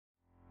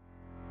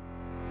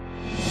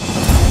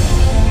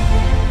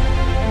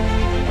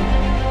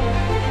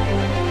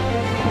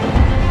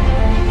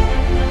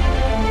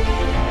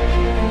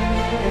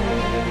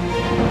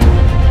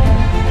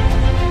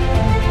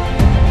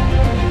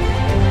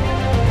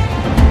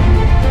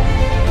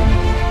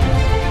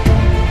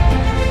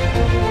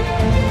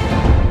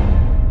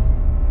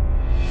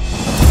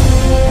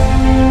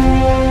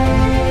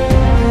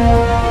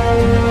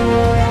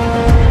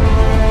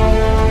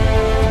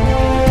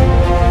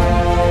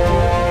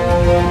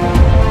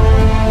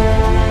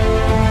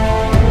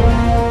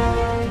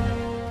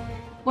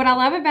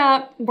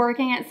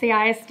working at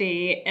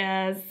CISD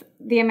is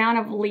the amount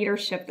of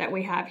leadership that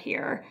we have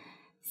here.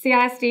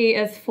 CISD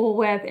is full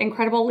with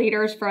incredible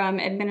leaders from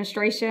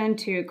administration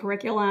to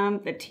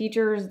curriculum, the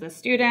teachers, the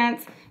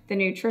students, the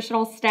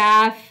nutritional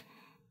staff,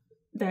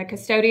 the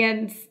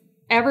custodians.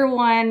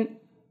 Everyone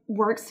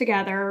works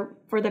together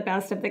for the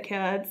best of the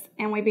kids,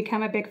 and we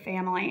become a big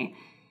family.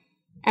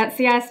 At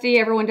CISD,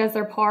 everyone does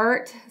their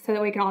part so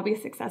that we can all be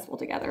successful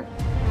together.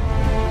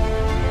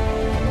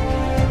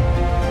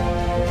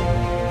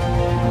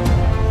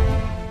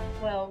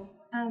 Well,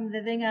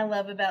 the thing I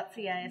love about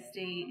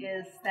CISD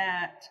is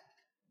that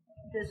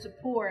the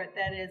support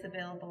that is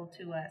available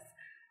to us.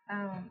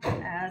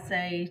 As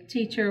a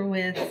teacher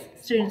with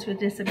students with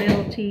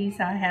disabilities,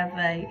 I have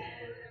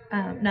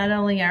not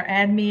only our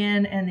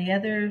admin and the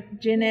other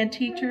gen ed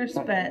teachers,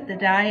 but the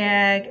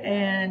diag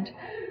and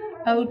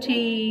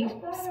OT,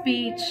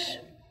 speech,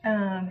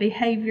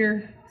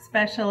 behavior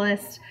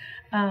specialist,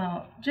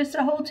 just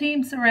a whole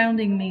team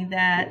surrounding me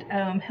that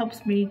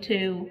helps me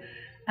to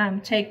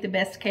take the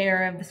best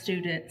care of the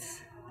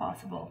students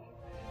possible.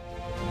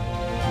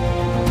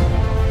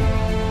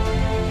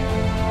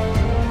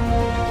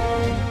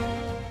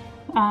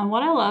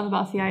 What I love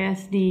about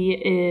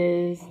CISD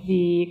is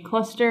the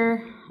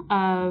cluster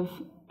of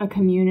a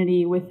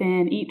community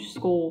within each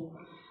school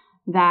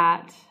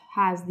that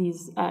has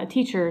these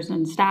teachers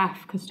and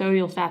staff,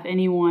 custodial staff,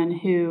 anyone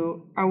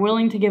who are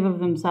willing to give of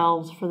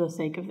themselves for the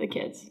sake of the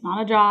kids.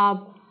 Not a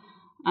job,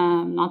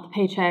 not the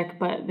paycheck,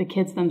 but the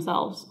kids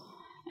themselves.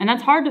 And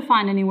that's hard to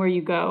find anywhere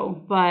you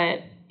go,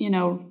 but, you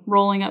know,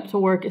 rolling up to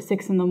work at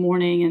 6 in the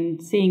morning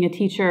and seeing a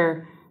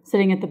teacher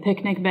sitting at the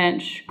picnic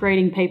bench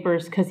grading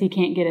papers because he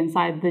can't get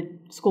inside the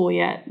school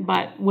yet,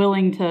 but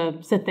willing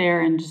to sit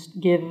there and just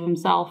give of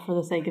himself for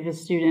the sake of his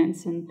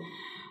students. And,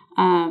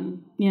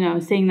 you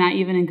know, seeing that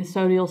even in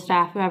custodial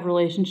staff who have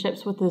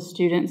relationships with the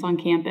students on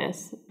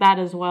campus, that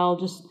as well,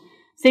 just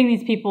seeing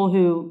these people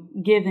who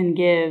give and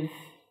give,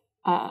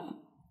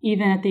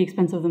 even at the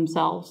expense of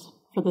themselves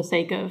for the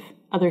sake of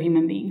other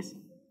human beings.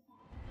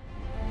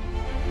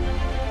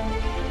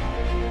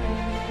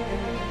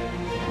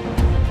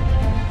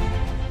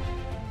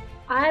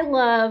 I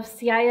love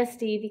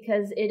CISD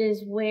because it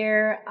is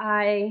where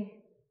I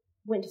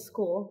went to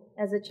school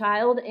as a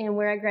child and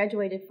where I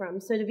graduated from.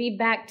 So to be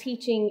back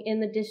teaching in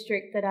the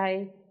district that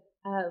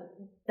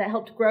that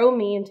helped grow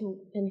me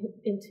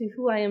into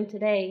who I am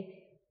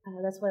today,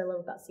 that's what I love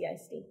about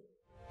CISD.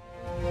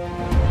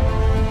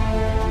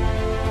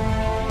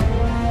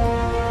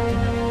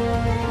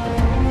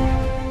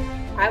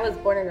 I was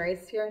born and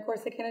raised here in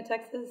Corsicana,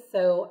 Texas,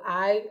 so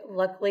I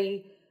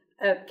luckily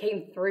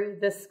came through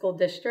this school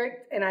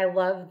district, and I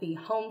love the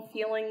home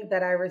feeling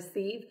that I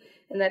receive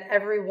and that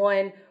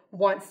everyone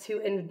wants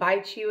to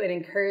invite you and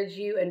encourage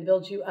you and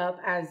build you up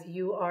as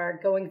you are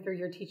going through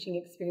your teaching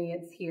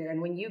experience here.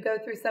 And when you go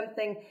through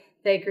something,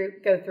 they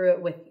go through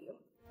it with you.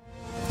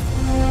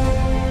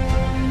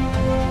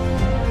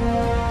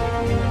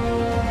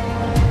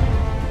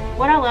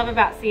 What I love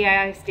about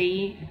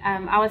CISD,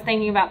 I was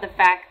thinking about the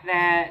fact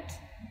that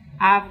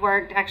I've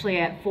worked actually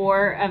at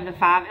 4 of the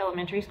 5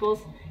 elementary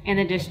schools in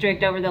the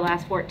district over the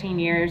last 14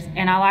 years,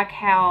 and I like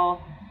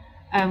how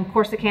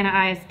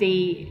Corsicana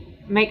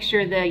ISD makes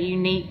sure the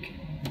unique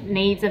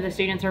needs of the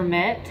students are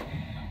met.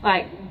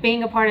 Like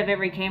being a part of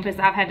every campus,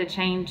 I've had to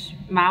change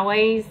my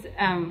ways,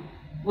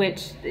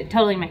 which it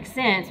totally makes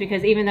sense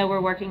because even though we're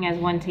working as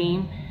one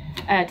team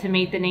to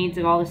meet the needs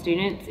of all the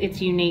students, it's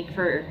unique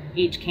for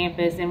each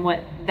campus and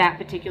what that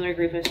particular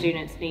group of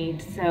students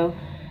needs. So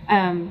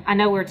I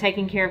know we're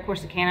taking care of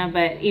Corsicana,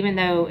 but even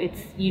though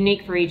it's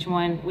unique for each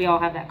one, we all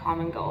have that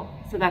common goal.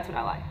 So that's what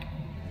I like.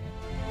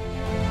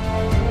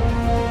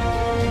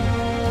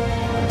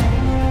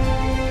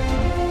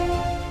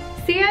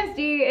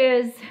 CISD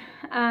is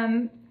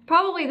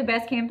probably the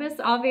best campus.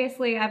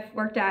 Obviously, I've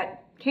worked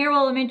at Carroll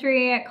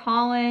Elementary, at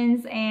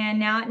Collins, and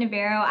now at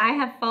Navarro. I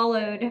have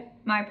followed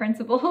my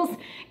principals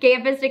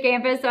campus to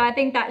campus, so I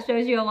think that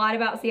shows you a lot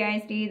about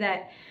CISD,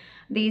 that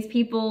these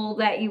people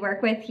that you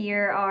work with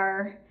here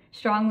are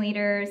strong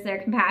leaders,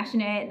 they're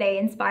compassionate, they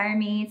inspire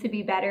me to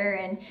be better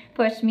and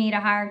push me to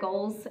higher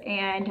goals,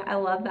 and I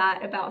love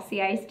that about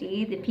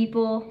CISD. The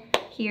people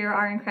here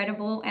are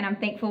incredible, and I'm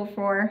thankful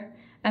for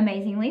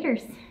amazing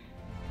leaders.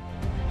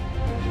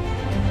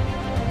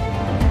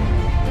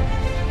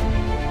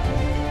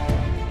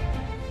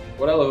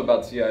 What I love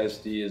about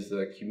CISD is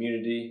the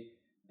community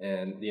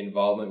and the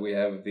involvement we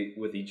have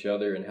with each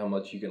other and how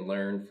much you can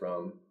learn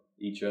from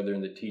each other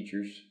and the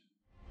teachers.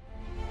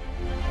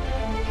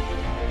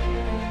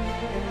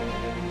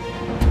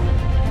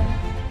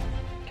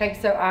 Okay,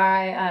 so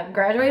I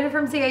graduated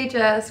from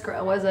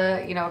CHS, was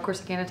a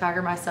Corsicana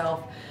Tiger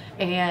myself,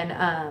 and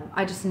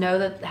I just know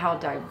that how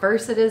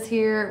diverse it is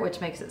here,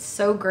 which makes it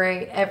so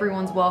great.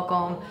 Everyone's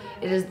welcome.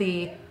 It is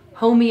the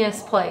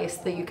homiest place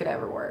that you could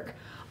ever work.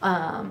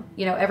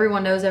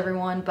 Everyone knows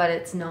everyone, but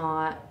it's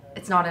not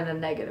in a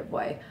negative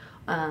way,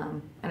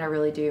 and I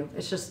really do.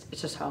 It's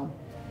just home.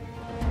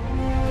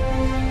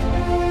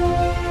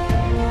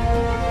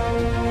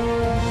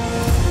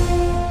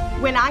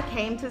 When I came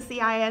came to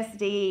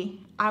CISD,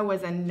 I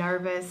was a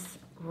nervous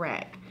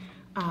wreck.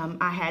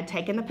 I had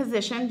taken the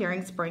position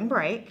during spring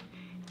break,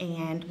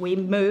 and we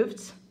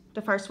moved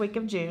the first week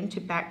of June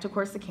back to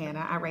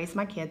Corsicana. I raised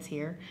my kids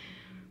here,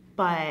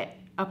 but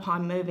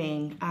upon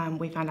moving,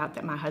 we found out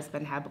that my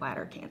husband had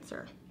bladder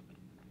cancer.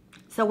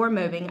 So we're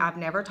moving. I've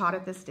never taught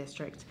at this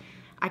district.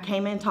 I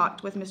came and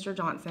talked with Mr.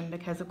 Johnson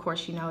because, of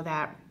course, you know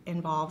that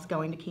involves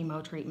going to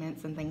chemo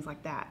treatments and things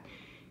like that.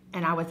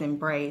 And I was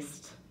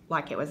embraced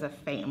like it was a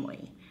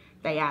family.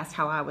 They asked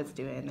how I was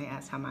doing. They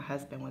asked how my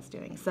husband was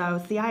doing. So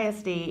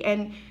CISD,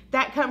 and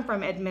that come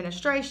from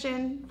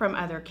administration, from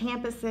other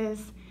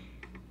campuses.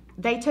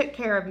 They took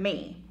care of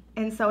me.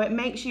 And so it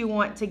makes you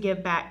want to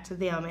give back to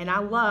them. And I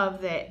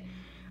love that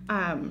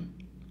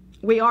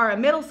we are a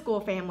middle school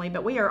family,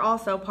 but we are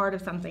also part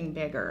of something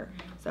bigger.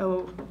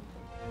 So.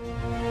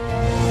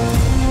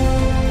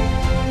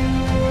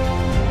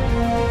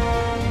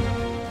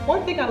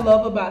 One thing I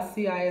love about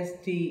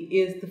CISD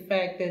is the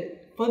fact that,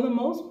 for the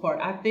most part,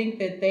 I think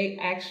that they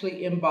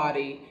actually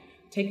embody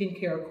taking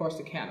care of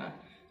Corsicana.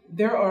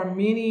 There are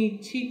many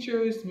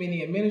teachers,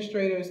 many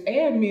administrators,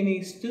 and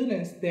many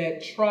students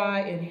that try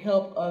and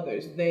help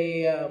others.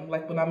 They,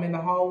 like when I'm in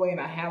the hallway and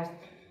I have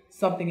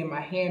something in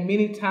my hand,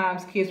 many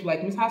times kids are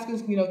like, Ms.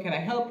 Hoskins, can I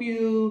help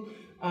you?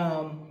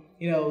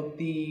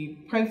 The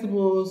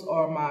principals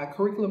or my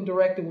curriculum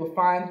director will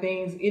find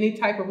things, any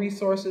type of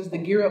resources, the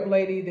Gear Up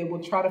lady, they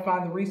will try to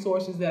find the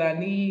resources that I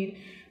need.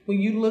 When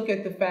you look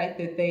at the fact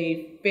that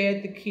they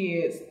fed the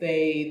kids,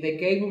 they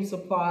gave them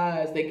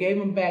supplies, they gave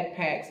them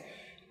backpacks,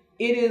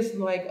 it is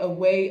like a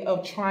way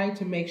of trying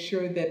to make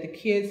sure that the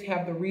kids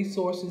have the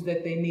resources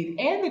that they need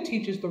and the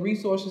teachers the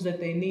resources that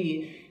they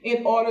need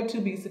in order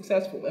to be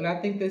successful. And I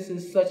think this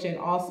is such an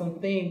awesome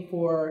thing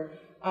for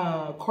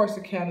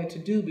Corsicana to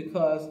do,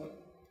 because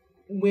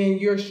when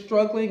you're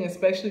struggling,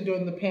 especially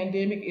during the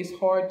pandemic, it's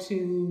hard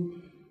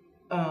to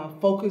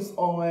focus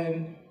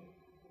on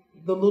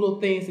the little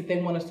things that they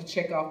want us to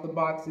check off the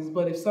boxes.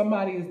 But if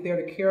somebody is there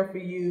to care for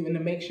you and to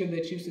make sure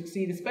that you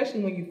succeed,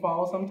 especially when you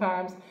fall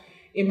sometimes,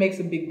 it makes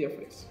a big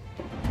difference.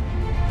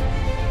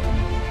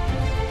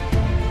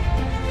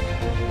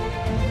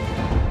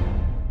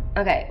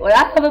 Okay, what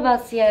I love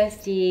about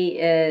CISD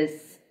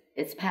is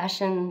its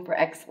passion for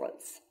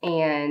excellence.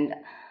 And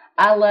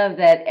I love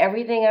that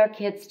everything our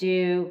kids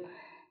do,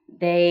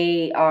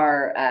 they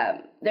are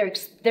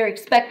they're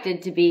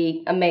expected to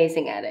be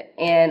amazing at it.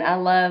 And I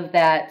love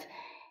that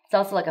it's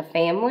also like a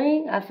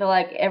family. I feel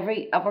like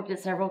I've worked at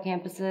several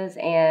campuses,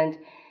 and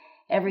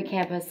every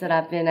campus that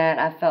I've been at,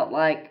 I felt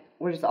like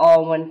we're just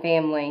all one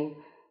family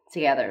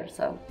together.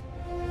 So